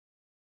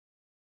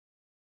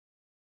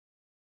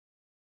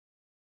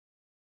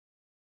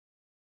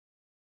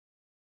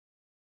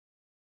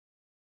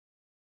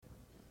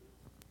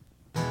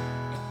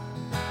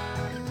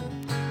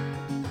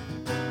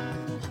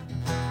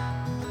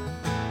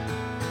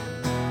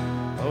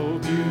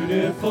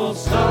Beautiful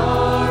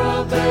star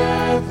of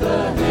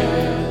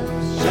Bethlehem,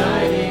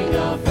 shining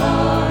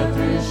afar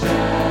through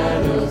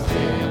shadows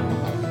dim,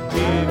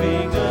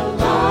 giving a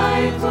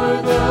light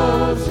for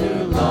those who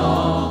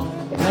long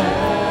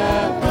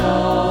have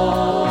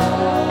known,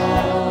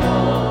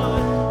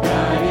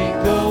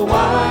 guiding the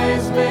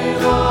wise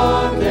men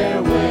on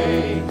their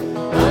way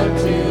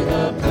unto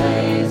the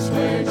place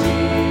where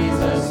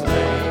Jesus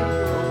lay.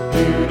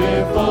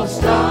 Beautiful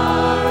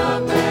star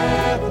of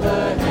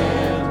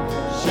Bethlehem,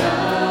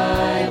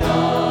 shine on,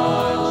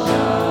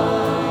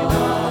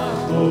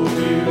 oh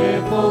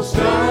beautiful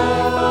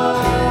star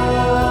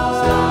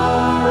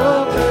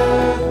of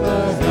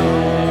Bethlehem,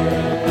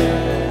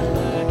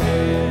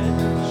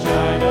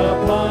 shine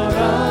upon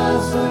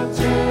us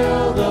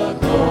until the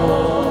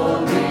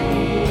glory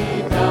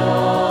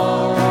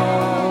dawn.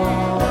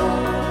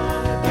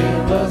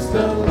 Give us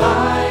the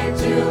light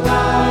to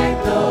light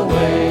the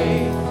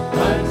way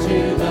unto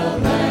the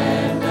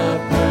land of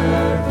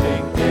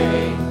perfect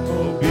day.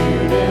 Oh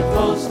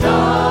beautiful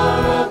star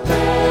of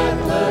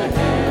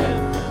Bethlehem,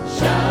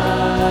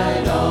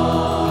 shine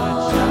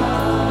on,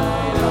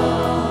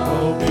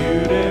 oh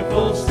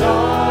beautiful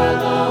star,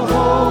 the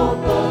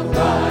hope of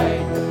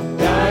light,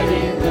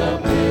 guiding the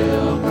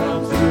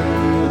pilgrims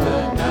through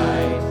the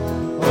night,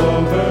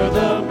 over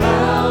the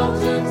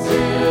mountains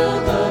till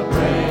the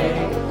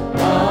break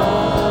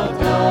of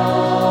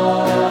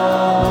dawn,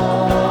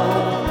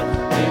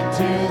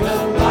 into the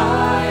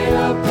light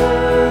of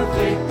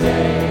perfect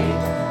day.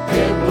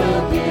 It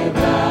will give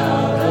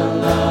out a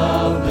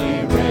lovely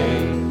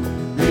ray.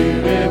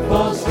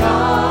 Beautiful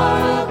star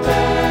of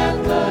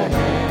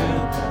Bethlehem,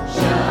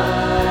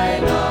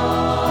 shine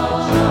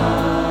on,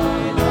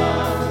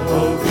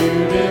 oh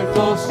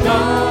beautiful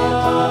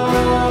star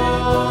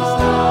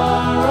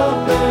of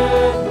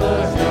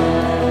Bethlehem,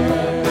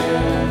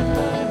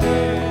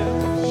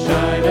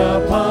 shine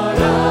upon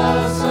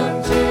us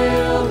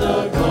until the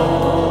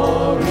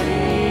glory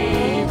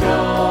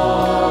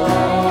dawn.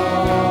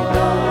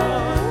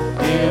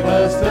 Give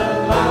us the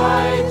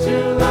light to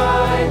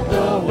light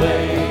the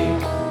way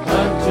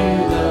unto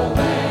the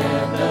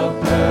land of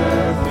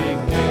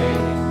perfect day.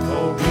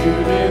 Oh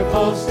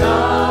beautiful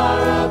star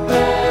of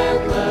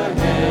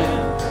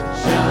Bethlehem,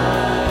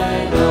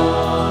 shine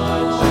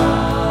on,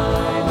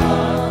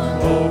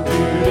 oh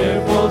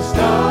beautiful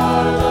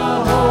star, the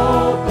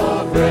hope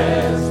of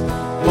rest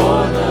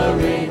for the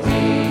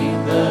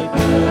redeemed, the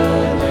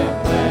good and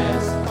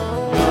blessed,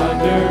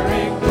 yonder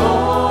in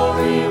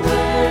glory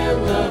when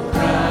the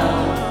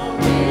crown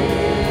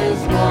is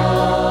won.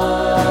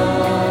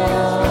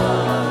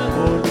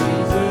 Oh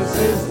Jesus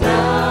is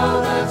now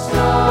that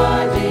star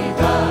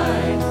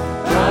divine,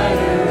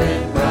 brighter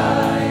and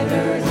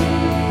brighter he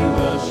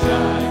will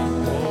shine.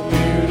 Oh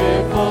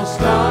beautiful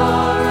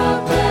star of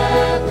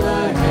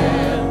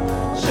Bethlehem,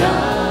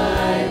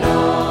 shine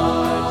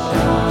on,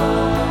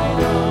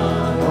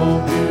 oh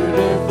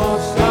beautiful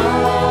star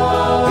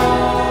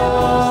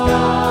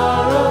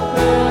of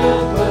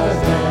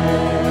Bethlehem,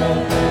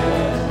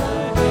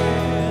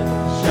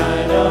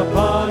 shine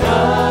upon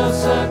us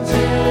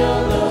until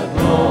the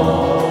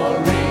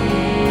glory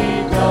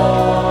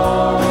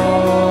dawn.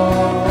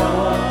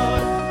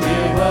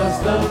 Give us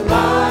the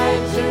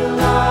light to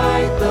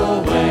light the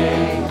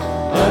way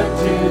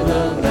unto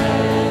the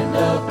land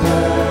of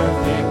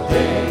perfect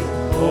day.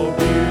 Oh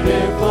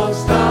beautiful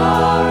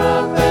star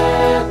of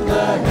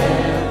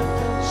Bethlehem,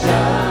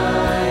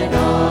 shine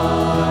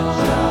on,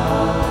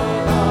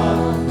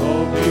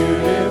 oh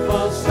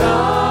beautiful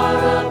star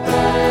of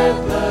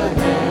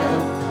Bethlehem,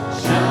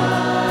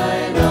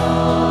 shine on.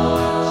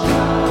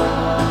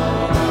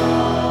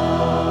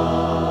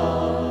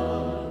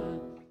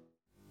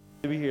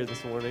 To be here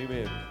this morning,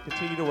 amen.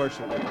 Continue to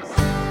worship with us.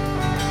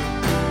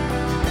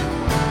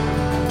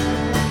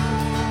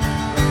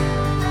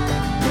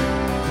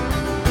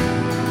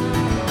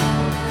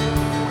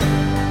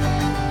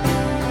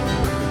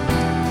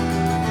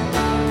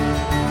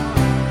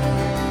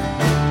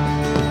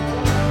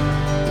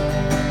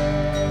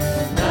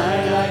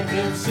 Tonight I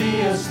can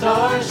see a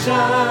star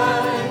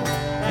shine,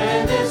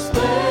 and its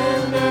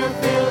splendor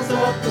fills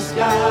up the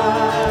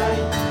sky.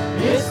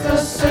 It's the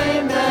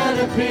same that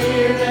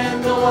appeared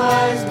and the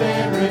wise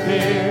men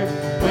revered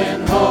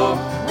when hope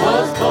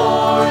was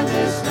born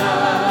this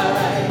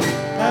night.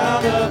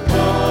 Out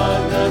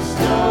upon the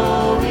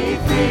snowy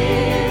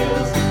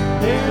fields,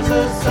 there's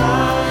a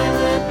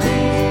silent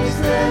peace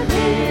that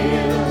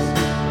heals,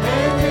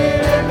 and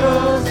it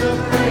echoes the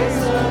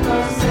praise of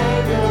our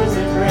Savior's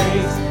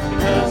embrace,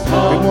 because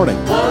hope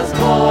was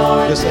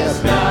born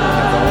this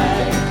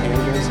night.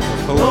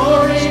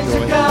 Glory to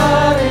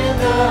God in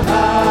the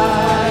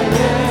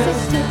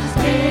highest,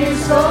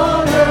 peace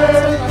on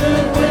earth,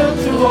 goodwill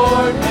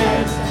toward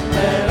men.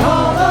 Let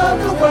all of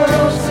the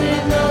world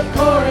sing the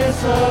chorus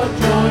of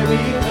joy,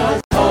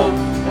 because hope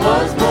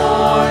was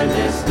born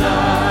this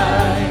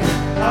night.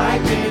 I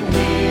can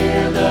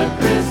hear the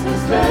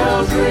Christmas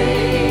bells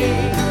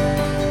ring,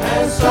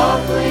 and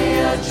softly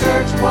a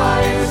church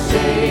choir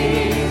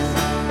sings.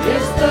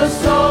 It's the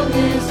song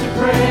used to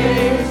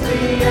praise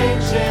the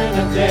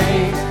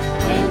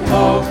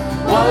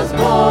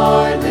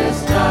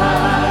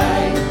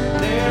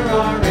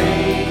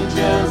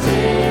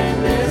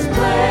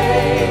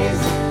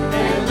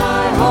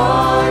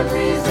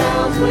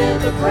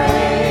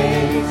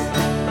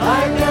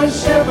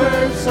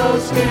so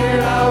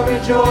scared, I'll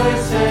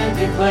rejoice and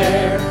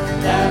declare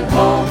that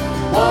hope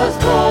was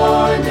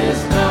born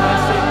this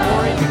night.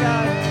 Glory to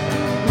God.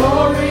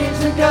 Glory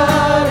to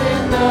God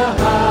in the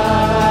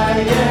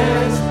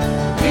highest,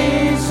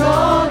 peace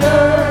on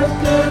earth,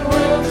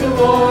 goodwill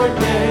toward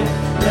men.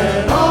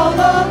 Let all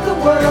of the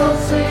world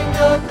sing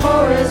a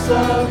chorus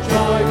of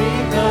joy,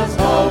 because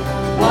hope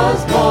was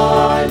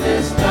born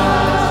this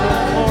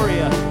night.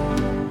 Gloria.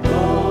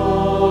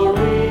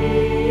 Gloria,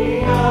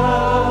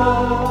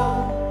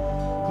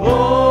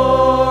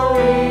 Gloria,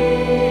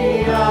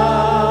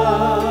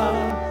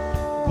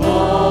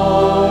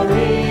 Gloria,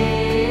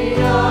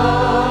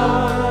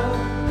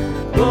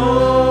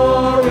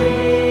 Gloria.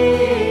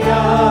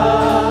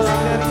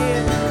 Sing that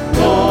again.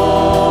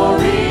 Gloria,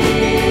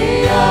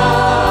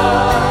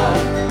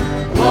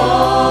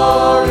 Gloria,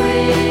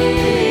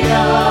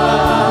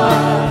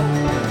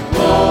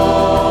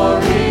 Gloria,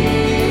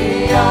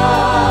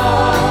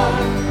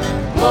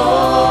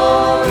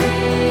 Gloria.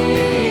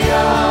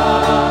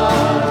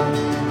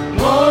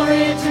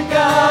 Glory to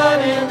God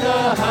in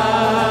the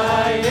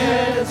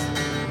highest,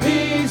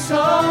 peace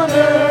on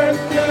earth,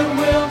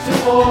 goodwill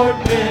toward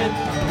men.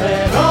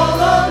 Let all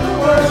of the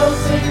world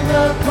sing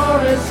the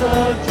chorus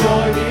of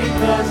joy,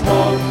 because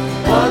hope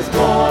was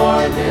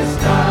born this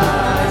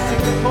night.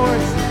 Sing the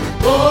chorus.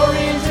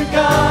 Glory to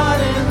God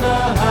in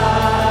the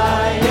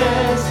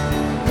highest,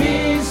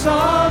 peace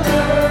on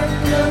earth,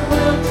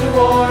 goodwill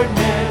toward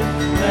men.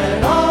 Let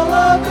all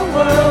of the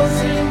world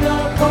sing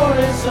the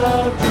chorus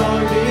of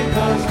joy,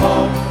 because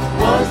hope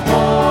was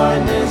born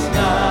this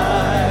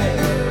night.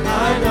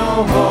 I know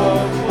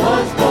hope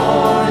was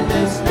born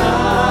this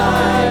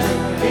night,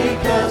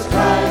 because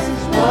Christ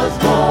was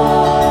born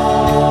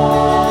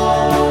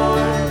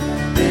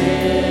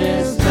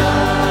this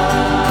night.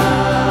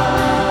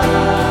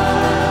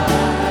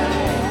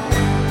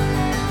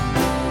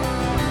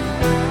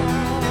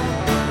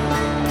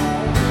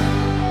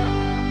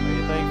 Are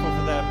you thankful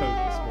for that hope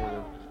this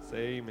morning?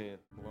 Say amen,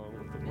 along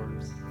with the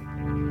words.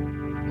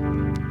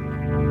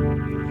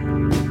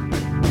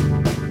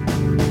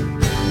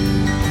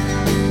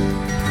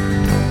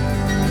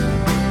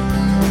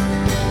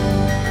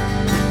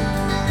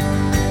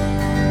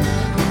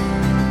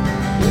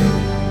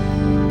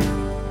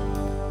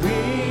 We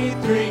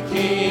three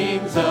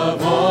kings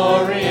of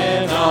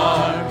Orient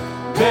are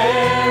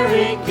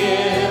bearing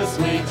gifts.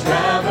 We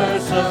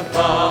traverse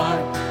afar,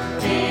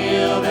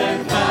 field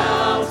and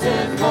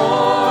mountain,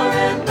 moor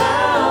and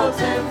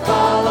mountain,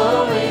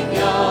 following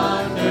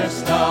yonder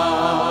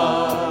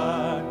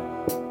star.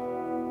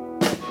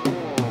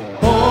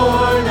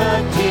 Born a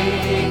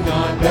king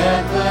on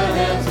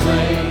Bethlehem's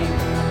plain,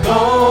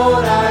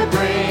 Lord I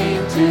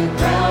bring to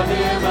crown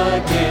him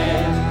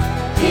again.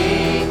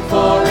 King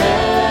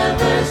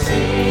forever,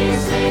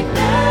 ceasing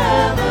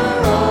never,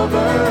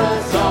 over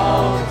us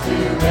all to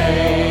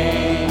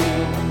reign.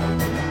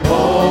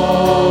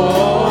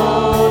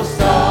 Oh,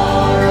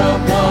 star of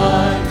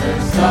wonder,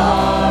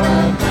 star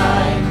of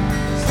night,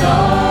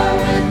 star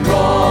with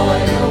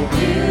royal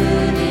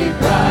beauty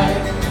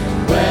bright,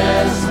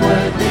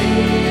 westward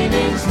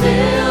leaning,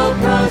 still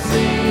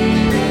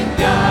proceeding,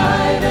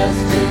 guide us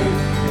to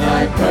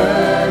thy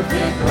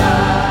perfect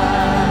light.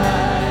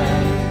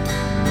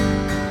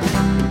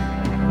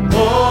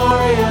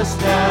 Glorious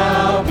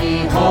now,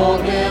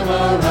 behold him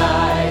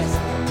arise,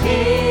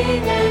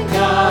 King and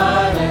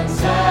God and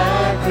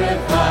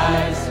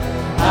sacrifice.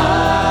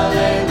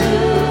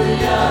 Hallelujah,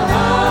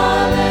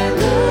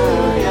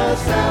 hallelujah,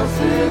 sounds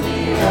through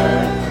the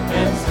earth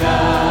and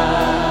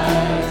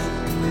skies.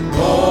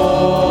 Oh,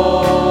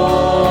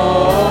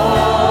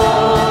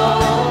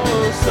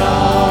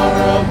 star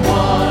of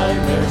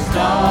wonder,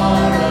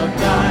 star of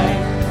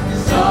night,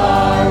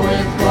 star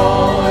with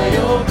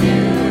royal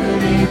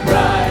beauty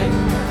bright,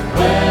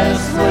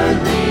 westward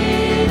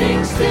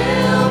leading,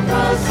 still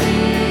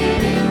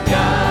proceeding,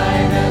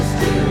 guide us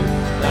to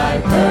thy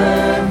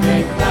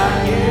perfect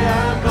light.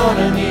 Yeah, I'm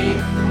gonna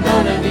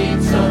need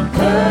some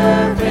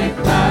perfect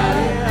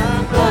light.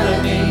 I'm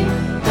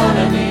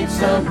gonna need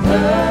some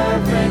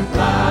perfect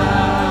light.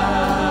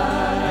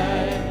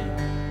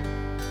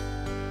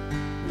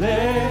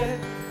 Let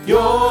your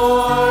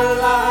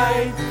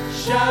light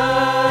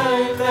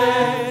shine,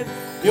 let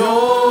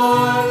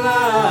your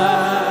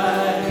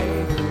light,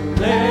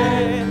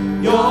 let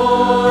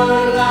your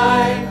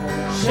light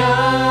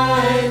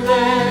shine,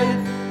 let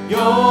your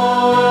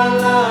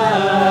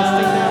light.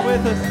 Sing that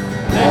with us.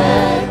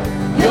 Let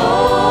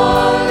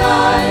your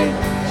light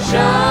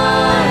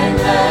shine,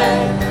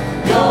 let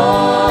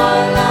your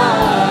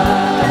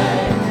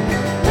light,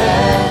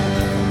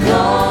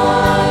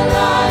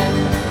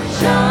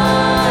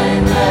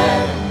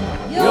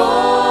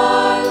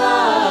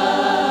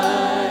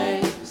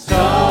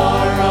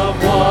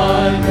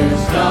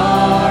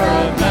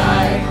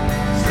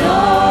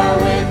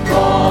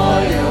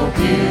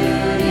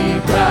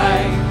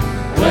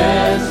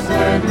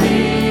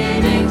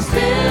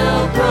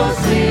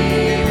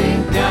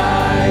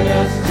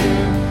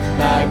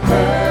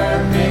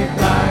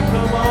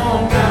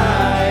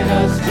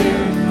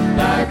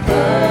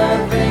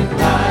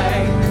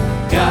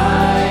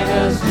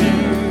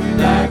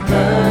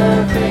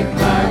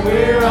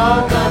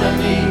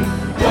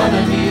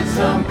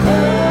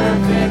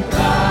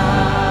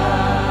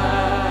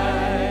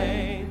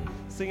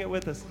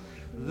 us.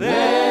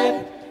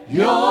 Let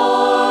your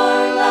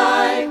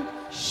light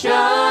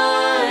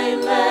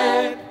shine,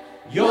 let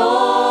your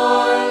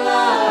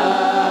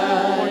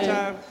light. One more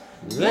time.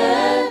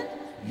 Let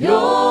your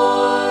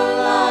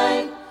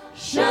light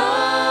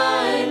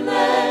shine,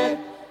 let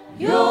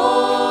your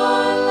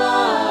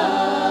light.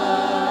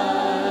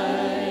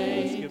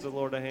 Let's give the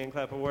Lord a hand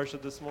clap of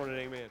worship this morning.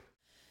 Amen.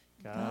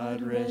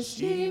 God rest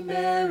ye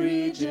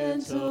merry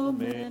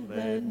gentlemen,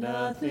 let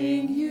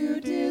nothing you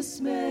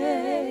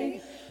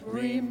dismay.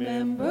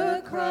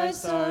 Remember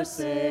Christ our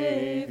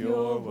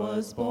Savior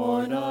was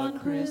born on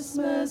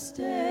Christmas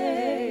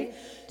Day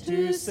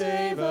to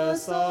save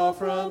us all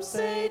from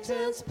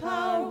Satan's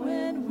power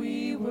when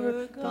we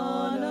were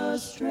gone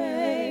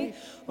astray.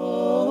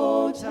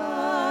 Oh,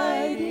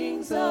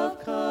 tidings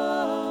of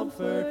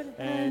comfort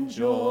and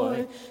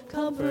joy,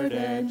 comfort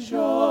and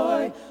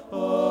joy.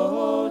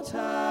 Oh,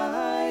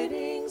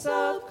 tidings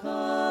of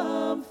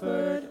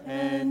comfort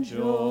and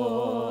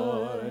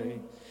joy.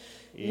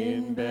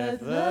 In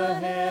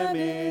Bethlehem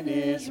in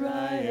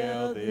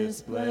Israel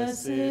this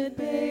blessed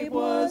babe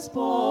was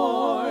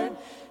born,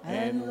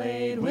 and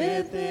laid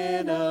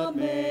within a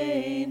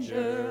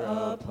manger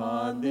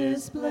upon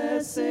this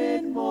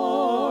blessed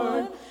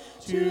morn,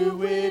 to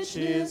which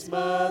his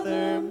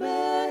mother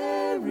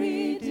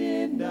Mary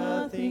did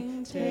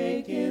nothing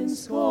take in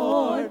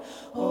scorn.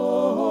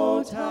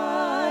 Oh,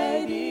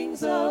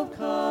 tidings of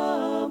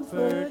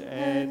comfort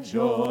and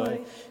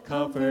joy,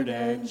 comfort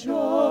and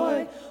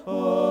joy.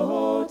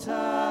 Oh,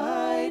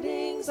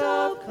 tidings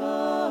of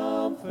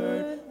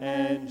comfort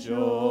and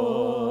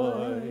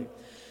joy.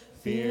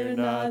 Fear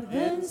not,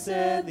 then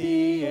said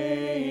the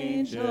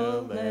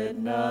angel, let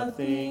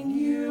nothing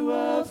you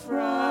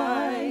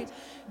affright.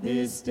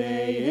 This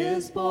day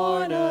is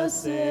born a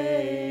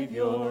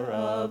Savior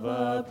of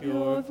a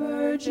pure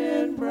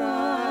virgin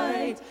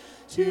bright,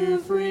 to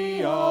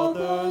free all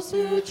those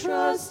who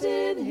trust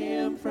in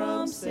him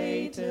from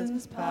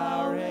Satan's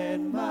power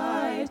and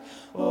might.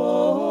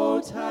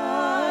 Oh,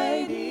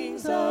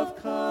 tidings of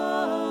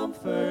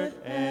comfort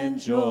and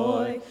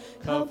joy,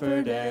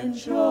 comfort and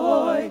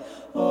joy.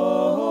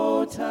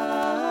 Oh,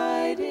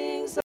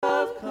 tidings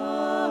of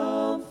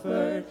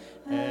comfort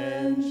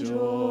and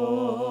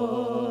joy.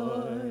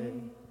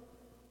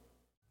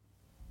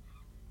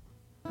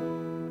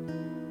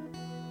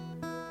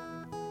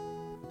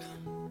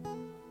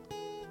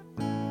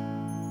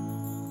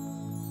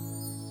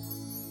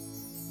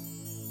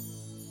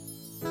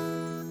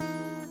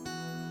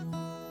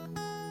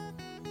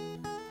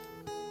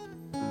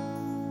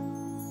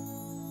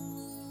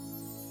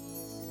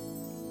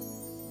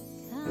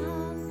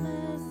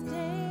 Countless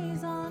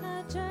days on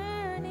a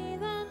journey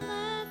that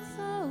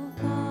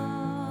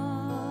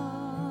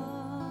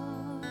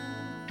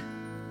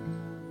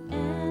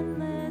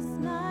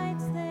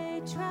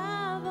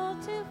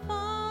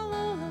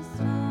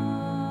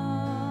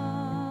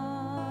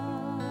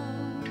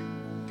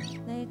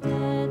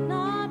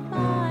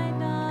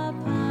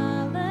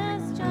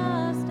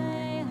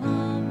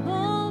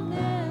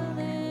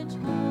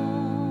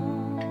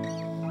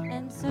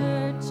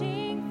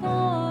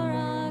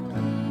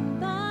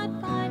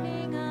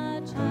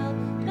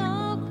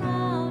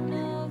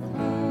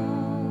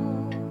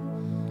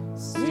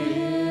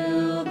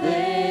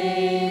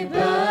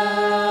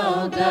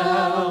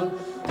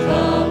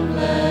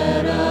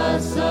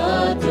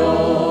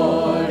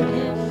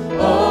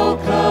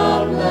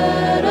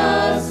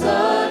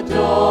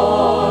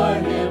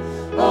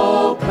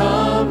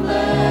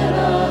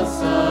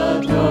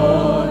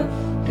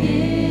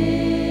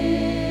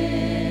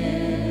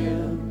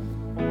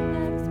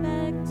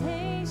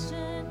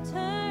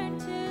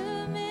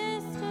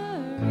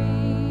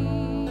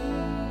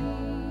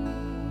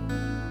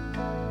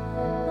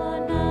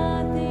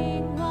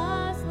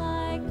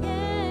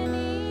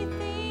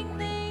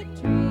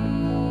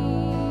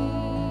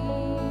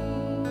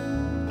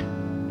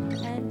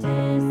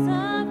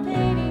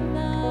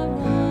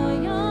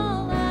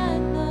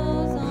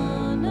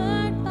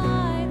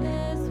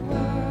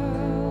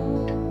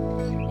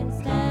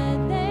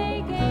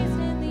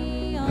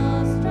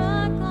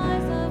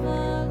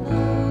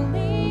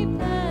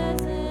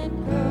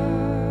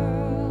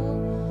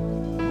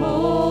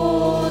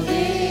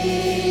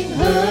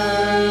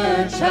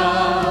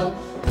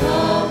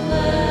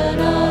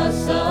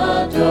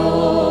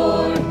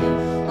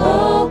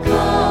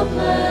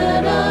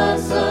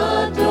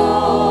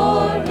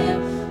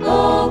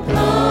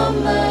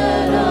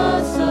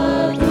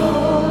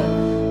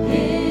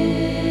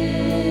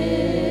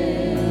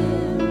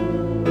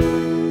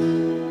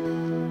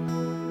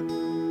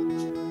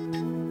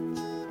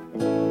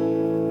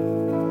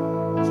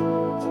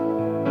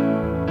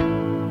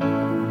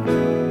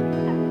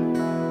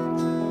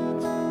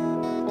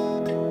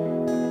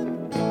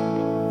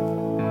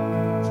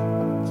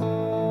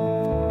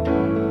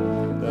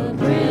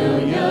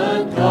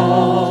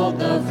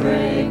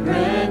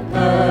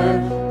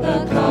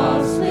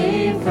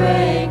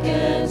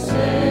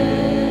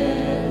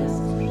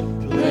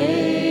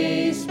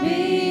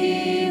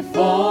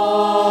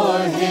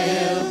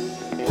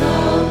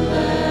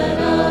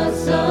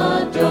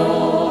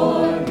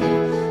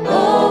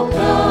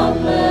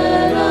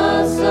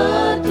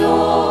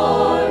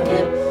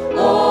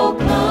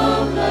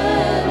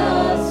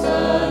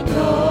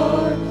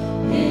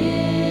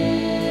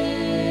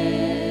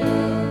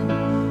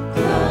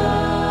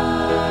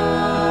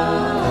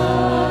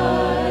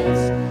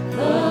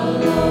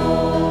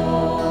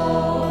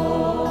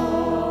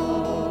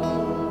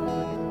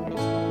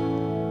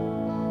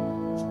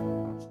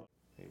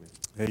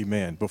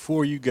Amen.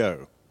 Before you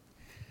go,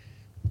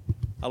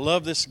 I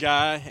love this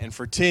guy, and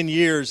for 10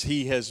 years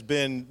he has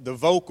been the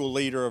vocal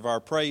leader of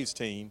our praise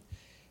team,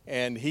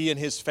 and he and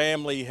his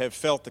family have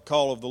felt the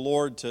call of the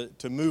Lord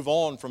to move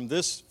on from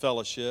this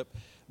fellowship,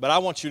 but I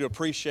want you to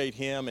appreciate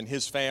him and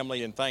his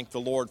family and thank the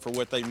Lord for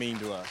what they mean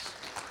to us.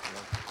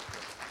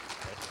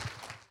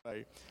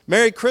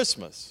 Merry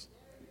Christmas.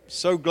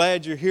 So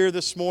glad you're here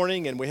this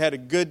morning, and we had a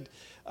good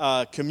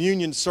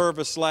communion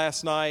service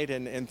last night,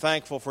 and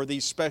thankful for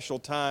these special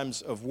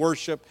times of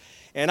worship.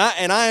 And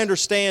I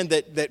understand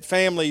that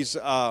families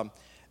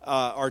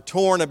are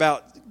torn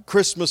about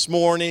Christmas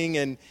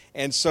morning,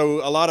 and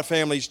so a lot of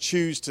families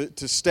choose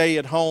to stay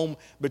at home.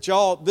 But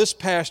y'all, this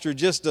pastor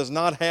just does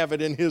not have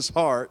it in his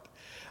heart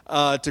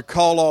to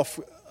call off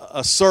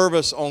a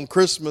service on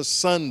Christmas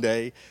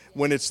Sunday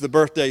when it's the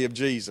birthday of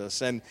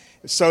Jesus. And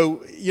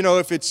so, you know,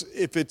 if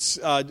it's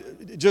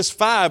just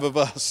 5 of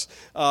us,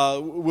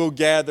 we'll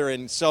gather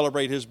and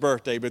celebrate his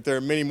birthday, but there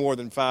are many more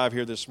than 5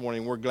 here this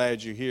morning. We're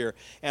glad you're here.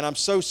 And I'm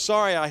so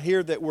sorry I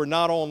hear that we're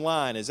not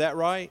online. Is that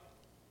right?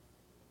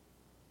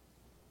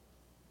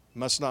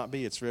 Must not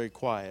be. It's very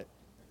quiet.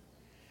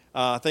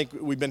 I think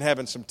we've been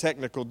having some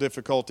technical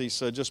difficulties,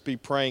 so just be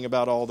praying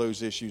about all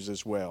those issues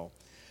as well.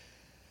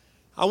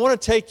 I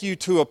want to take you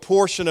to a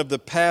portion of the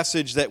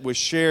passage that was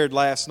shared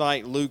last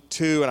night, Luke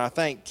 2, and I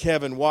thank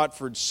Kevin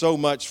Watford so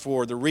much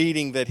for the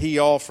reading that he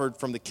offered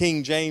from the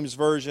King James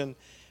Version.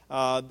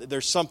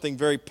 There's something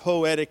very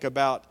poetic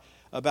about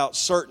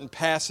certain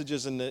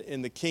passages in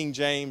the King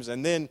James,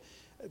 and then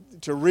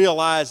to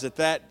realize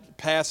that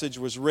passage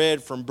was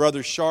read from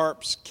Brother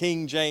Sharp's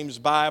King James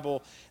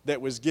Bible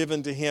that was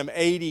given to him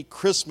 80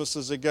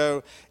 Christmases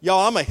ago.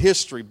 Y'all, I'm a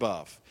history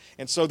buff.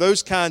 And so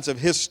those kinds of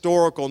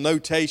historical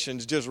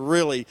notations just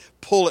really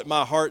pull at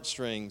my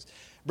heartstrings.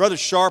 Brother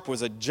Sharp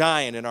was a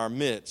giant in our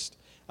midst.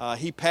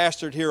 He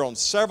pastored here on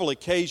several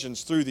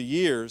occasions through the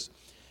years.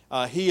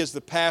 He is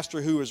the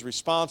pastor who is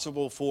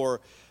responsible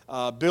for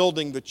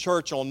building the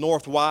church on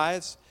North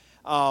Wise,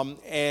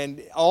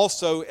 and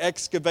also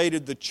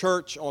excavated the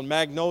church on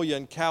Magnolia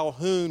and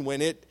Calhoun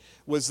when it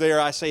was there.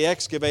 I say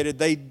excavated.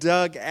 They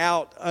dug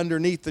out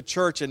underneath the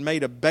church and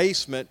made a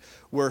basement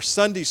where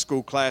Sunday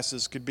school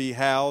classes could be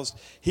housed.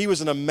 He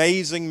was an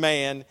amazing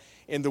man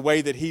in the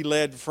way that he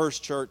led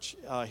First Church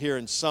here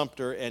in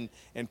Sumter and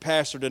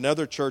pastored in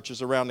other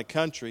churches around the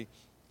country.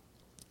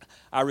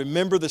 I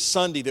remember the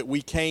Sunday that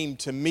we came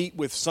to meet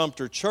with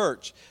Sumter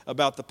Church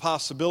about the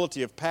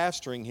possibility of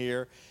pastoring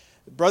here.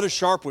 Brother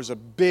Sharp was a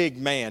big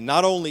man,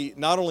 not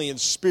only in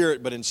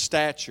spirit but in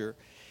stature.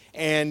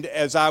 And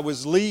as I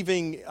was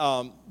leaving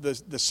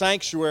the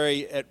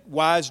sanctuary at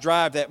Wise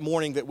Drive that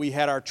morning that we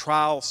had our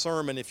trial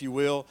sermon, if you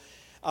will,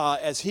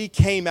 as he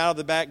came out of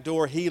the back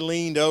door, he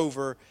leaned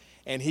over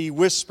and he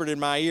whispered in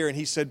my ear and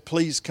he said,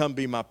 "Please come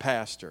be my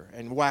pastor."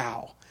 And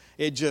wow,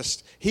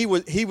 he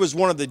was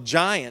one of the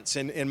giants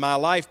in my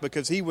life,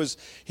 because he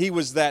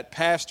was that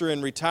pastor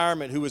in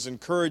retirement who was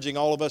encouraging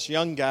all of us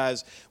young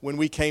guys when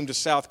we came to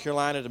South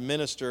Carolina to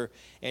minister.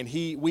 And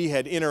we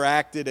had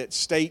interacted at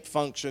state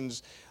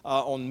functions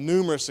on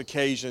numerous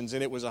occasions,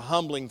 and it was a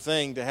humbling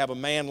thing to have a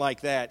man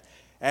like that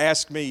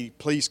ask me,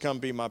 "Please come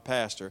be my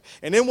pastor."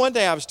 And then one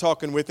day I was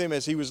talking with him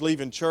as he was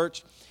leaving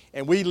church,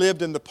 and we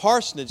lived in the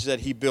parsonage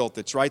that he built.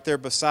 It's right there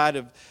beside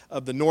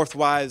of the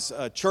Northwise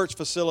church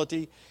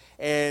facility.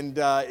 And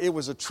it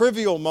was a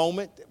trivial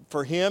moment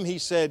for him. He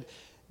said,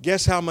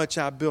 "Guess how much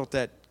I built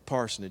that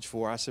parsonage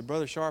for?" I said,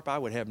 "Brother Sharp, I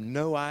would have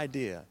no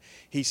idea."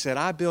 He said,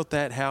 "I built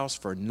that house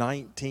for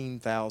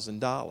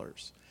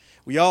 $19,000.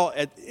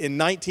 In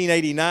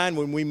 1989,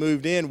 when we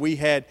moved in, we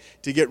had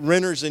to get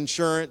renter's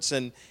insurance,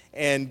 and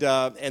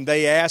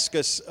they asked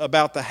us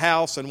about the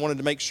house and wanted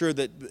to make sure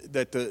that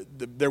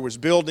there was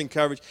building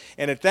coverage.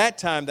 And at that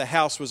time, the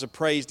house was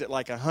appraised at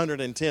like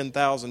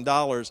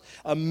 $110,000.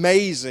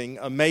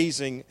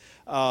 Amazing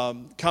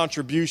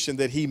contribution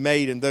that he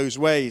made in those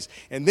ways.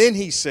 And then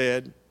he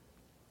said,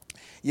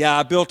 "Yeah,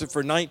 I built it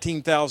for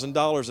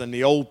 $19,000, and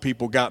the old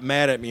people got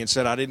mad at me and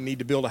said I didn't need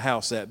to build a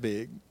house that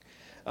big."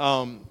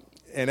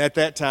 And at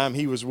that time,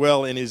 he was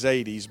well in his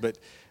 80s. But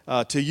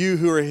to you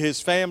who are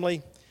his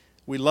family,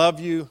 we love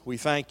you. We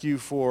thank you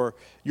for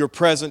your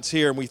presence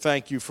here, and we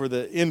thank you for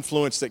the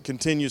influence that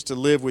continues to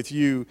live with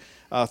you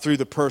through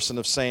the person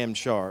of Sam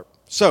Sharp.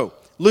 So,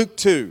 Luke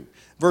 2,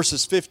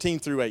 verses 15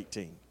 through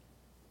 18.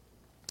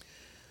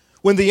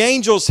 When the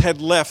angels had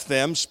left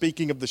them,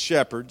 speaking of the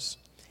shepherds,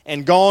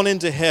 and gone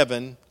into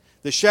heaven,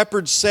 the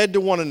shepherds said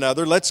to one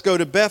another, "Let's go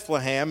to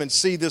Bethlehem and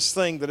see this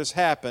thing that has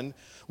happened,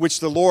 which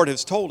the Lord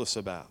has told us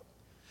about."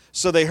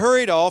 So they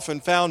hurried off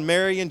and found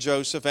Mary and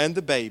Joseph and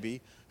the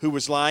baby, who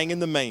was lying in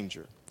the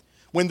manger.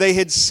 When they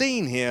had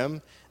seen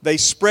him, they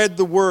spread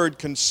the word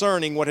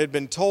concerning what had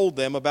been told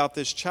them about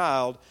this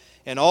child,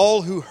 and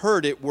all who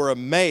heard it were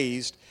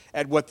amazed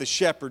at what the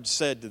shepherds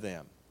said to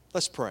them.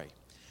 Let's pray.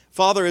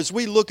 Father, as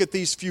we look at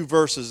these few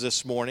verses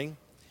this morning,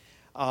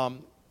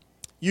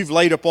 you've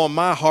laid upon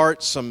my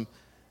heart some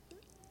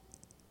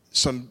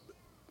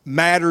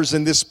matters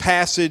in this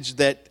passage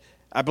that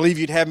I believe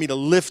you'd have me to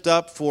lift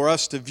up for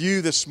us to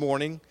view this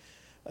morning.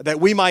 that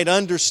we might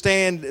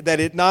understand that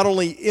it not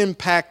only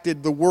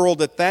impacted the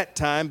world at that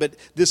time, but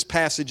this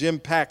passage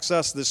impacts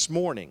us this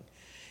morning.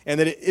 And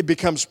that it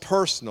becomes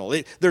personal.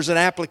 There's an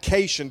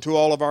application to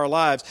all of our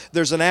lives.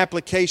 There's an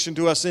application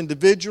to us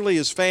individually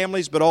as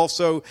families, but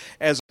also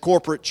as a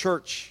corporate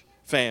church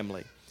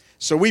family.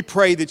 So we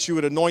pray that you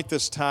would anoint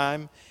this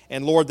time,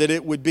 and Lord, that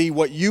it would be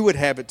what you would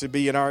have it to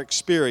be in our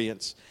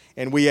experience.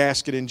 And we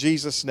ask it in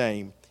Jesus'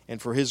 name and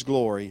for His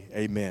glory.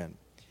 Amen.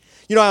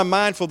 You know, I'm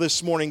mindful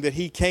this morning that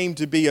He came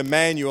to be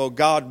Emmanuel,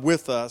 God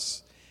with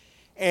us.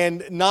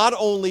 And not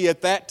only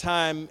at that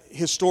time,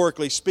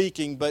 historically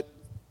speaking, but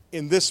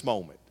in this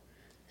moment.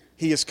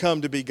 He has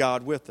come to be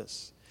God with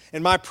us.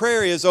 And my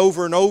prayer is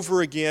over and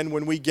over again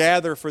when we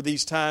gather for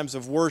these times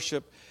of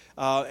worship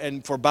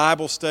and for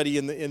Bible study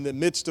in the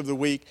midst of the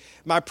week,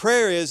 my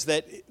prayer is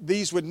that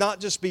these would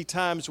not just be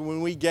times when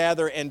we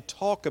gather and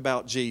talk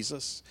about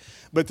Jesus,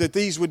 but that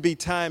these would be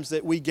times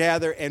that we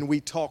gather and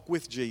we talk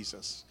with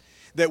Jesus.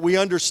 That we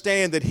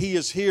understand that He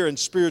is here in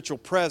spiritual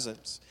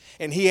presence.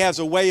 And He has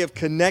a way of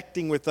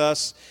connecting with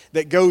us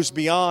that goes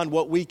beyond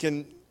what we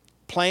can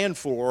plan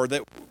for or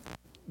that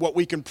what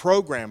we can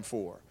program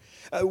for.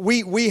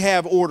 We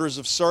have orders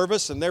of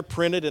service, and they're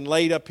printed and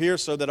laid up here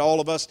so that all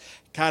of us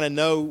kind of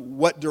know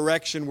what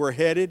direction we're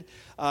headed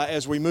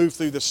as we move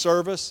through the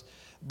service.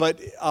 But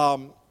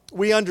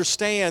we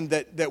understand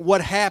that what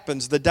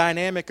happens, the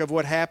dynamic of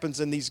what happens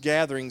in these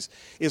gatherings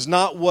is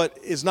not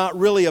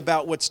really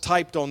about what's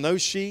typed on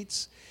those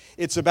sheets.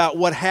 It's about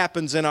what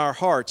happens in our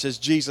hearts as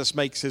Jesus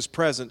makes His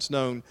presence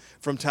known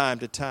from time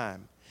to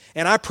time.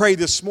 And I pray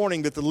this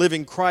morning that the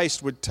living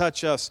Christ would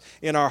touch us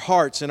in our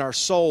hearts, in our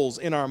souls,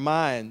 in our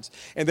minds,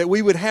 and that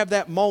we would have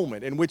that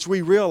moment in which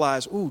we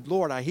realize, ooh,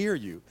 Lord, I hear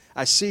you,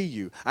 I see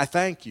you, I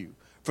thank you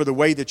for the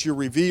way that you're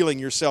revealing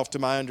yourself to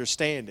my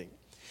understanding.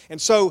 And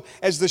so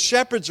as the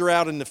shepherds are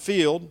out in the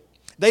field,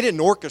 they didn't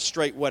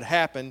orchestrate what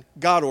happened,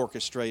 God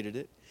orchestrated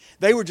it.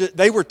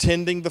 They were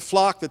tending the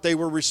flock that they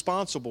were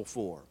responsible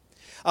for.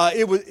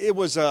 It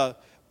was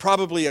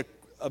probably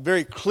a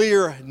very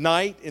clear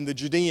night in the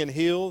Judean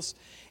hills.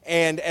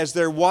 And as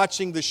they're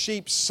watching the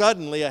sheep,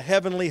 suddenly a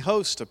heavenly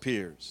host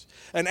appears.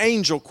 An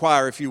angel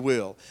choir, if you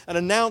will. An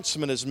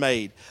announcement is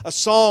made. A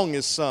song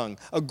is sung.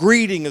 A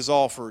greeting is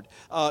offered.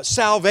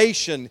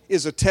 Salvation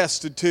is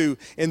attested to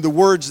in the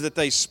words that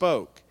they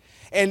spoke.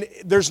 And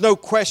there's no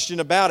question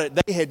about it.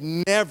 They had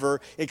never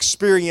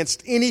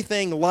experienced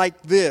anything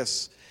like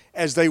this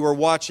as they were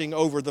watching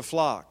over the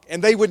flock.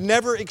 And they would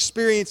never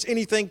experience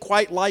anything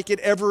quite like it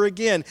ever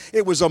again.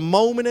 It was a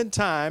moment in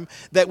time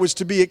that was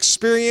to be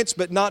experienced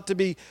but not to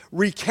be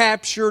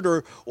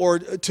recaptured or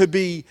to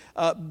be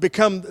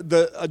become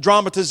a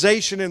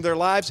dramatization in their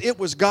lives. It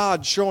was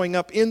God showing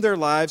up in their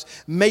lives,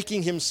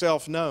 making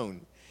Himself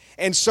known.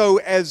 And so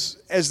as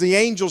the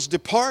angels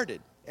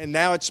departed, and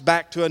now it's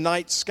back to a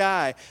night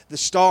sky, the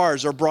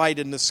stars are bright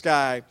in the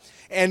sky,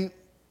 and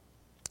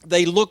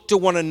they looked to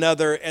one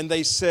another and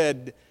they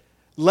said,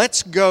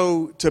 let's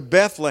go to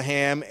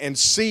Bethlehem and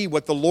see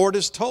what the Lord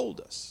has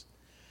told us.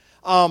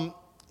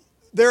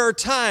 There are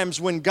times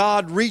when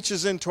God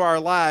reaches into our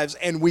lives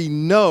and we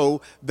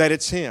know that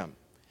it's Him.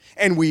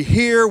 And we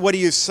hear what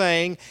He is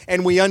saying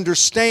and we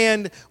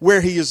understand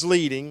where He is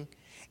leading.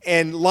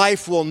 And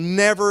life will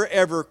never,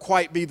 ever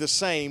quite be the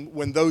same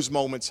when those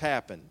moments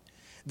happen.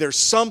 There's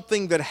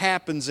something that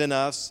happens in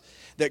us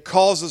that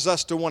causes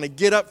us to want to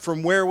get up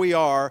from where we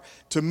are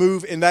to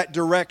move in that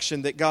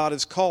direction that God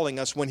is calling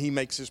us when He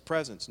makes His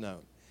presence known.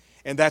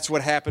 And that's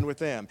what happened with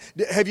them.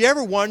 Have you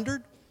ever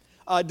wondered,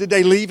 did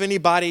they leave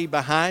anybody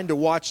behind to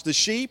watch the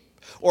sheep?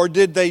 Or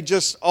did they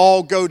just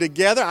all go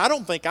together? I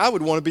don't think I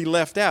would want to be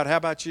left out. How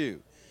about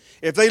you?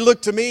 If they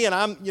look to me and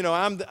I'm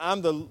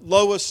the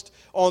lowest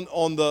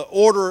on the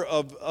order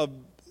of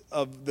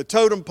the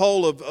totem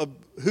pole of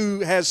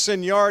who has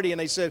seniority, and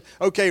they said,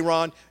 okay,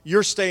 Ron,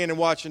 you're staying and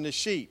watching the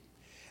sheep.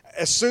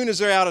 As soon as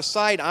they're out of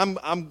sight,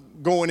 I'm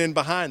going in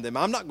behind them.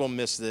 I'm not going to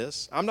miss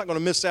this. I'm not going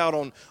to miss out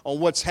on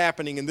what's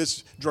happening in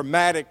this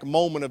dramatic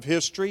moment of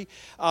history.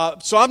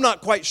 So I'm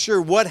not quite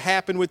sure what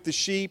happened with the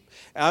sheep.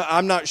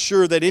 I'm not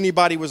sure that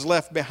anybody was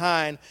left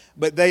behind,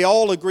 but they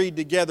all agreed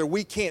together,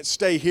 we can't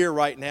stay here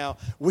right now.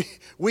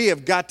 We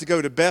have got to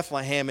go to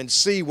Bethlehem and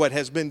see what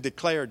has been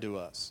declared to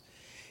us.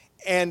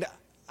 And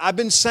I've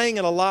been saying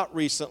it a lot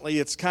recently.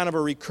 It's kind of a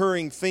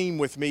recurring theme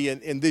with me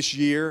in this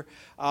year.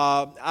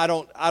 I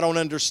don't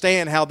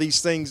understand how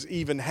these things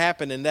even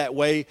happen in that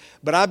way.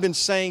 But I've been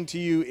saying to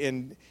you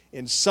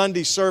in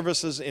Sunday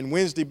services, in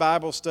Wednesday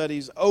Bible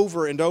studies,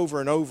 over and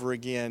over and over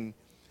again,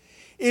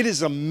 it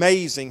is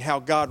amazing how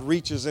God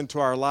reaches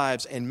into our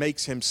lives and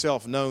makes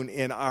Himself known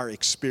in our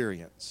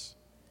experience.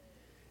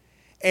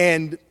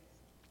 And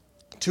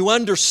to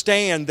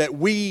understand that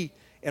we,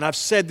 and I've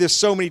said this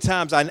so many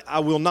times, I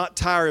will not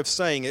tire of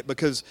saying it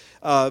because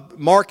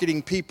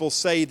marketing people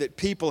say that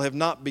people have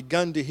not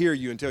begun to hear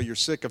you until you're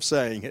sick of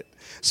saying it.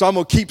 So I'm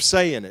going to keep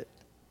saying it.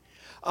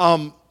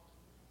 I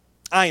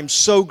am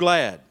so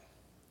glad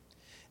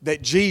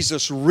that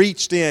Jesus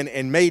reached in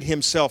and made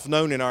Himself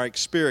known in our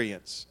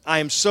experience. I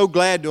am so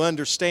glad to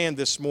understand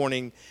this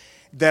morning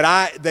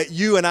that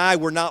you and I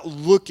were not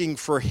looking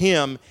for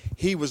Him,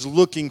 He was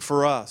looking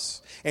for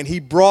us. And He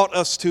brought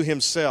us to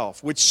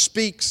Himself, which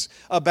speaks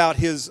about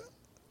His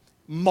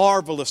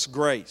marvelous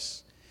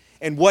grace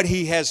and what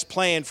He has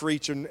planned for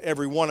each and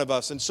every one of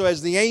us. And so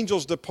as the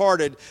angels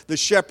departed, the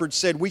shepherds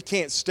said, we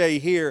can't stay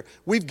here.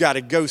 We've got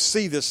to go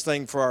see this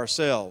thing for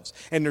ourselves.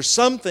 And there's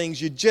some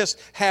things you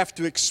just have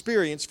to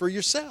experience for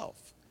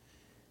yourself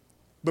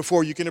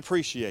before you can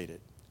appreciate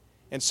it.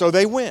 And so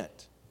they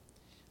went.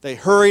 They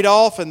hurried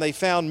off and they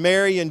found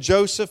Mary and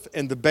Joseph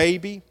and the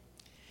baby.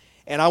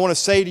 And I want to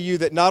say to you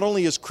that not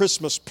only is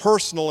Christmas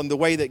personal in the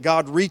way that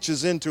God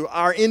reaches into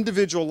our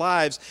individual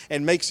lives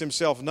and makes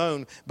Himself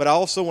known, but I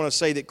also want to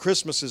say that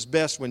Christmas is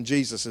best when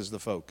Jesus is the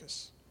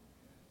focus.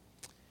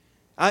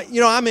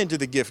 I'm into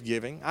the gift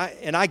giving,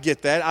 and I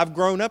get that. I've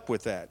grown up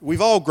with that.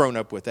 We've all grown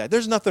up with that.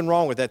 There's nothing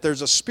wrong with that.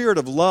 There's a spirit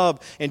of love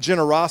and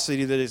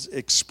generosity that is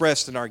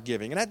expressed in our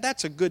giving, and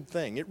that's a good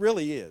thing. It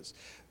really is.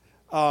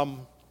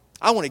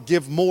 I want to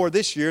give more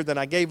this year than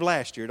I gave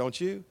last year, don't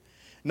you?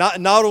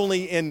 Not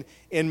only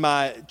in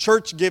my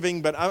church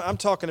giving, but I'm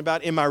talking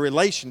about in my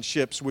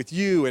relationships with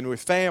you and with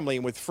family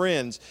and with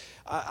friends.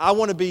 I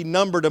want to be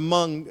numbered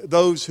among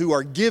those who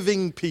are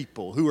giving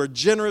people, who are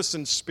generous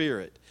in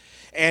spirit.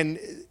 And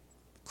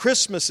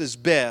Christmas is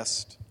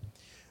best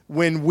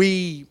when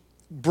we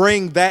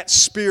bring that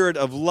spirit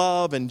of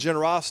love and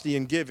generosity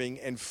and giving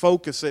and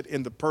focus it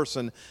in the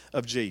person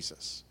of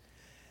Jesus.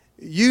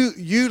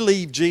 You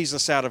leave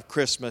Jesus out of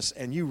Christmas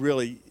and you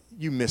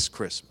miss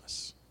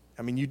Christmas.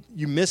 I mean,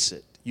 you miss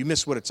it. You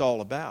miss what it's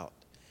all about.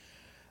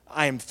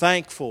 I am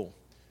thankful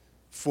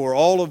for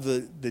all of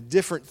the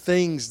different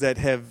things that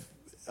have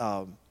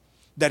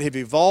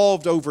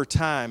evolved over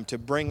time to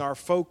bring our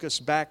focus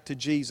back to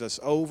Jesus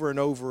over and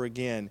over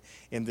again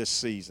in this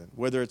season.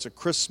 Whether it's a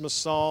Christmas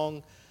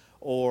song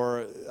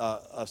or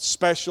a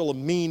special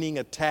meaning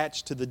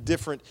attached to the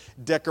different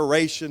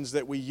decorations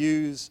that we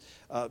use.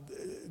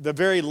 The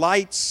very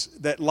lights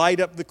that light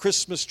up the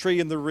Christmas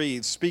tree and the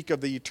wreaths speak of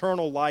the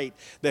eternal light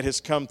that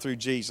has come through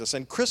Jesus.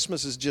 And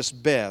Christmas is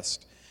just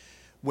best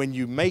when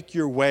you make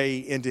your way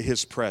into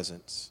His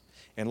presence.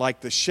 And like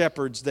the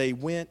shepherds, they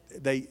went,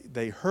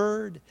 they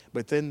heard,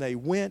 but then they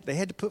went. They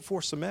had to put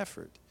forth some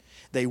effort.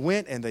 They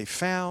went and they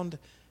found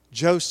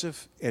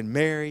Joseph and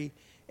Mary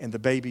and the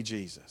baby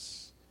Jesus.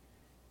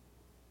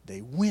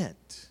 They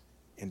went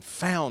and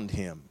found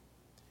Him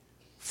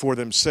for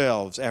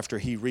themselves after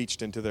He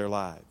reached into their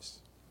lives.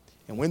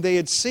 And when they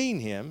had seen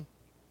Him,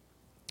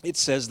 it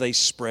says they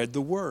spread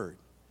the word.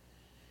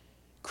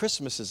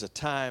 Christmas is a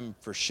time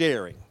for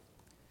sharing.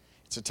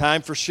 It's a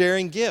time for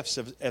sharing gifts,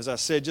 as I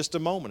said just a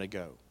moment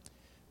ago.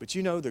 But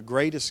you know, the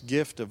greatest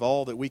gift of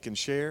all that we can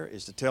share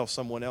is to tell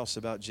someone else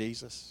about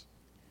Jesus.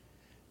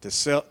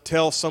 To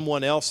tell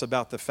someone else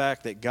about the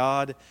fact that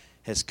God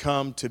has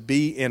come to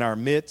be in our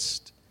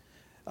midst.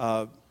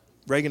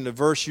 Reagan, the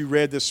verse you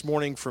read this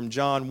morning from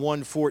John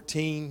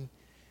 1:14,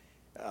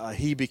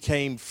 He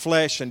became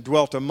flesh and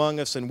dwelt among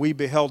us, and we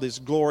beheld His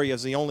glory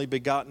as the only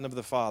begotten of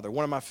the Father.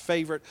 One of my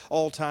favorite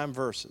all-time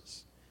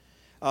verses.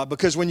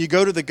 Because when you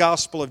go to the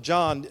Gospel of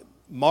John,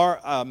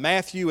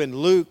 Matthew and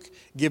Luke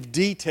give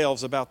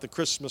details about the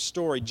Christmas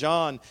story.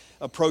 John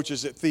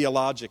approaches it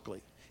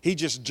theologically. He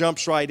just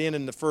jumps right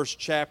in the first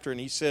chapter, and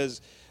he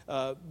says,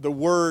 the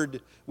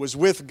Word was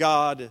with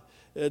God,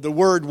 the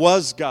Word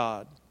was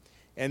God.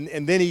 And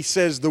then he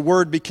says, the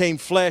Word became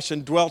flesh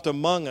and dwelt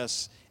among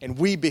us, and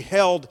we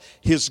beheld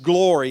His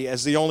glory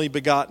as the only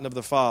begotten of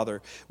the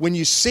Father. When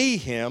you see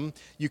Him,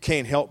 you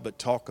can't help but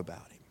talk about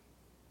Him.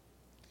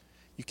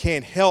 You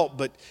can't help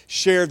but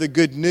share the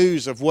good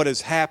news of what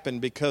has happened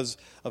because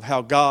of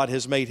how God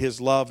has made His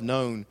love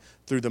known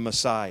through the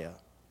Messiah.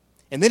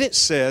 And then it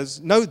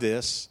says, know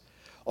this,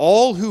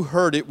 all who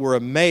heard it were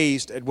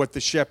amazed at what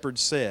the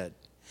shepherds said.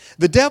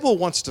 The devil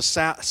wants to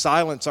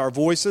silence our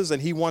voices,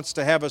 and he wants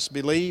to have us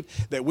believe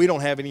that we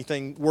don't have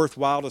anything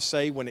worthwhile to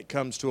say when it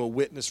comes to a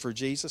witness for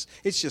Jesus.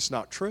 It's just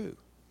not true.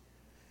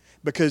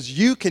 Because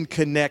you can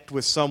connect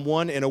with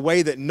someone in a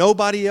way that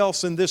nobody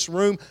else in this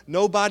room,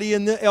 nobody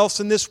else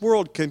in this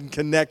world can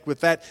connect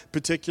with that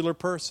particular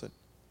person.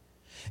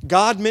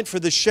 God meant for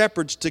the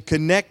shepherds to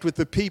connect with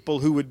the people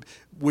who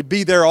would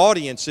be their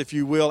audience, if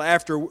you will,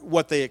 after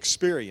what they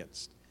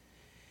experienced.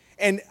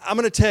 And I'm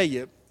going to tell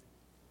you,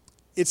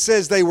 it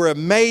says they were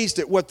amazed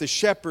at what the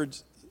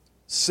shepherds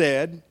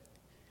said.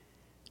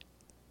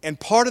 And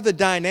part of the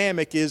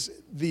dynamic is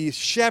the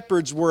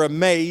shepherds were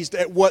amazed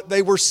at what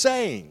they were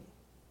saying.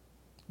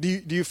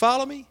 Do you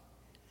follow me?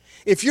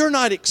 If you're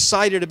not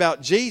excited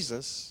about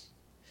Jesus,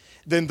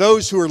 then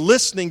those who are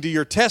listening to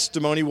your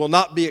testimony will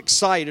not be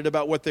excited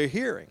about what they're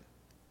hearing.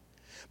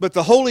 But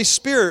the Holy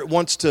Spirit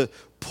wants to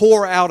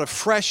pour out a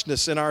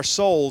freshness in our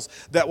souls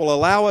that will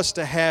allow us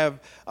to have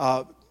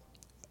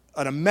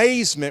an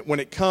amazement when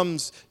it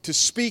comes to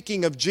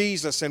speaking of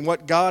Jesus and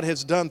what God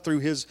has done through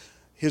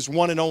His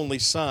one and only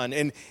Son.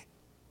 And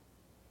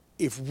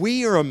if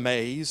we are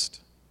amazed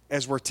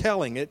as we're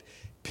telling it,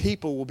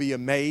 people will be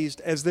amazed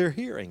as they're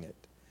hearing it.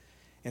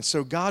 And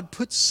so God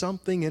put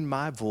something in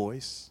my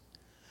voice,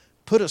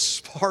 put a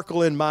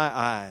sparkle in my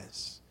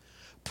eyes,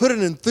 put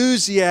an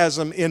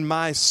enthusiasm in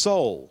my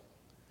soul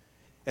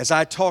as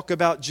I talk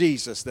about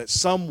Jesus, that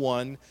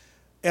someone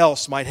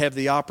else might have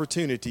the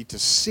opportunity to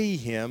see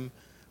Him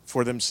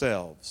for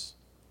themselves.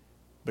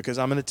 Because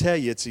I'm going to tell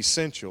you, it's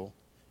essential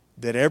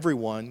that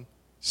everyone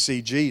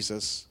see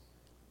Jesus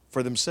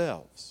for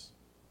themselves.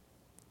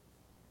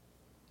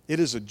 It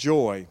is a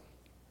joy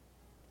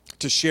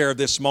to share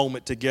this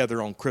moment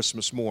together on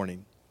Christmas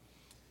morning,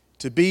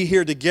 to be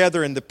here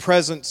together in the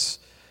presence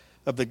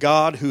of the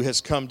God who has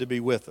come to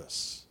be with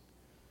us.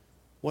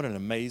 What an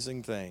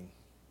amazing thing.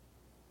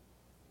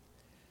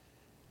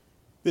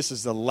 This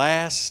is the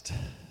last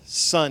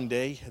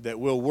Sunday that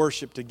we'll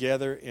worship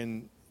together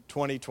in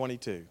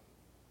 2022.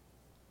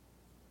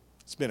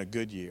 It's been a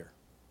good year.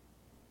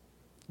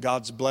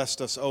 God's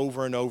blessed us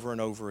over and over and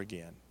over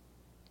again,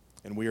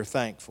 and we are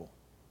thankful.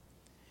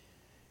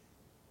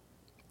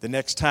 The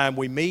next time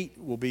we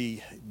meet will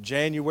be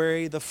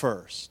January the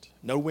 1st.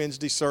 No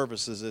Wednesday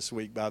services this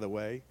week, by the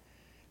way.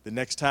 The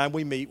next time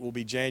we meet will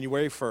be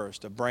January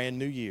 1st, a brand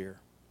new year.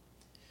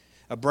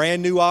 A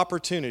brand new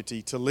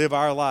opportunity to live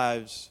our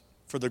lives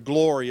for the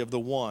glory of the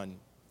one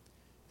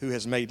who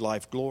has made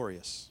life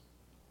glorious.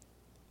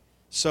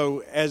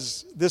 So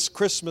as this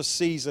Christmas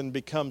season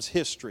becomes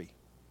history,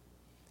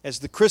 as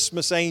the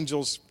Christmas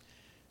angels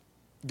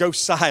go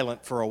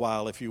silent for a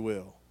while, if you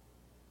will,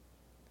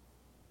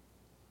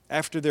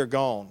 after they're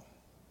gone,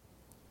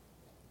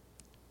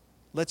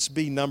 let's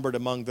be numbered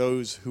among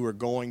those who are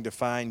going to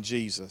find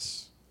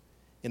Jesus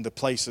in the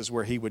places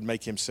where He would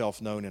make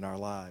Himself known in our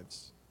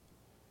lives.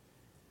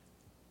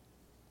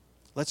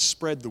 Let's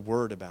spread the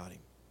word about Him.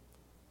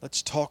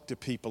 Let's talk to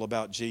people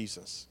about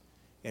Jesus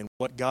and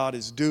what God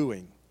is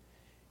doing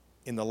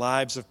in the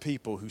lives of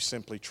people who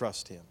simply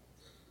trust Him.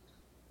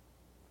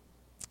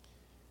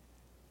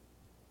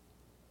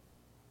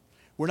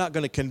 We're not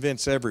going to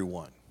convince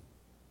everyone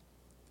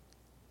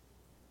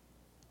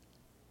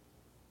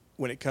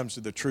when it comes to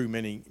the true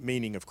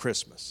meaning of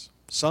Christmas.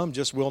 Some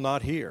just will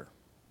not hear.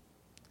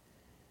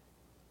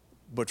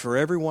 But for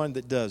everyone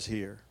that does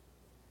hear,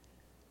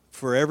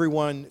 for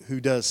everyone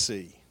who does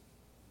see,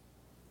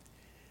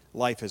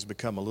 life has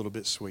become a little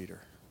bit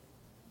sweeter.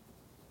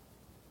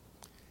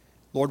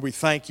 Lord, we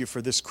thank You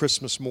for this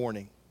Christmas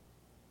morning.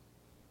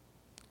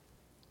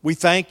 We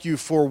thank You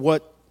for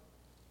what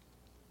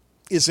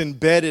is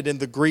embedded in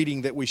the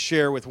greeting that we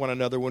share with one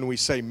another when we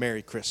say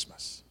Merry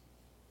Christmas.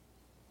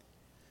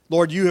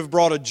 Lord, You have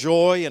brought a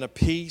joy and a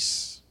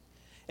peace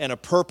and a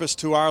purpose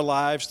to our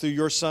lives through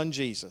Your Son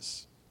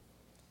Jesus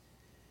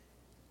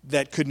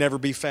that could never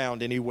be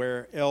found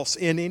anywhere else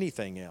in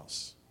anything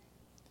else.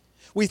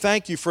 We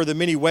thank You for the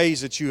many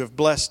ways that You have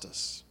blessed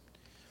us.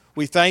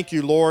 We thank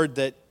You, Lord,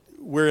 that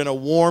we're in a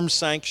warm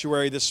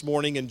sanctuary this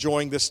morning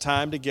enjoying this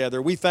time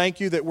together. We thank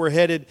You that we're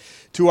headed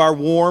to our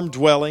warm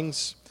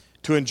dwellings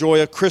to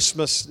enjoy a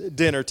Christmas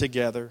dinner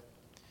together,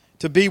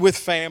 to be with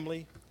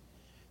family,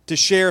 to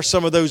share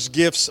some of those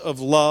gifts of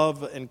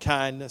love and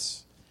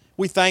kindness.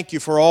 We thank You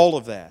for all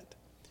of that.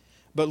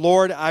 But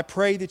Lord, I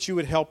pray that You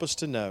would help us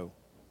to know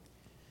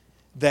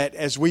that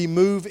as we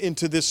move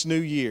into this new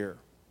year,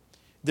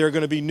 there are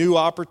going to be new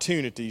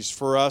opportunities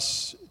for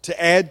us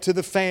to add to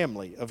the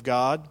family of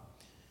God.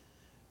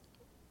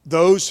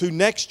 Those who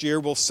next year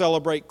will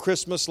celebrate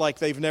Christmas like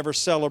they've never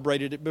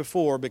celebrated it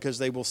before because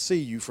they will see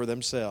You for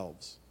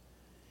themselves.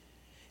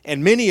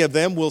 And many of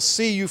them will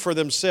see You for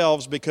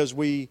themselves because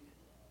we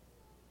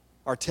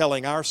are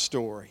telling our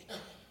story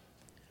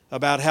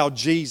about how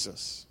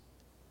Jesus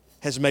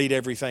has made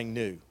everything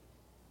new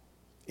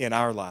in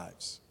our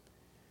lives.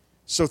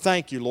 So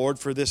thank You, Lord,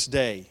 for this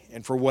day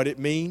and for what it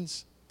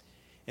means.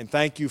 And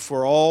thank You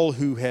for all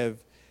who have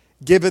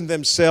given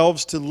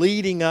themselves to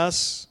leading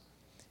us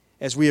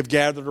as we have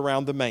gathered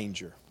around the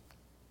manger.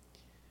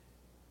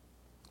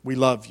 We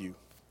love You.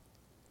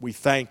 We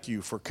thank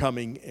You for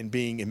coming and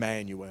being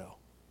Emmanuel,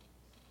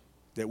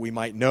 that we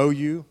might know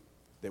You,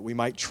 that we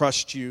might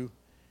trust You,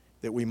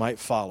 that we might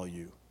follow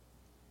You.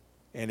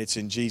 And it's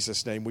in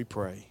Jesus' name we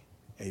pray.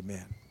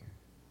 Amen.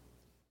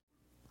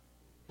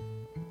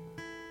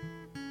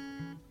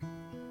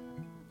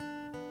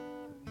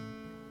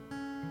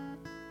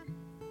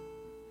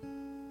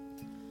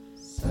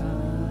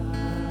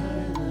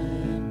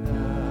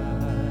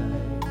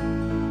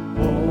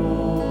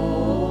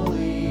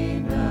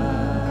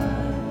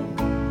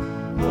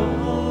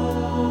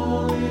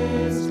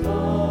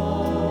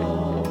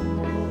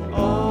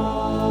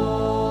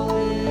 All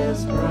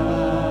is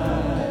bright.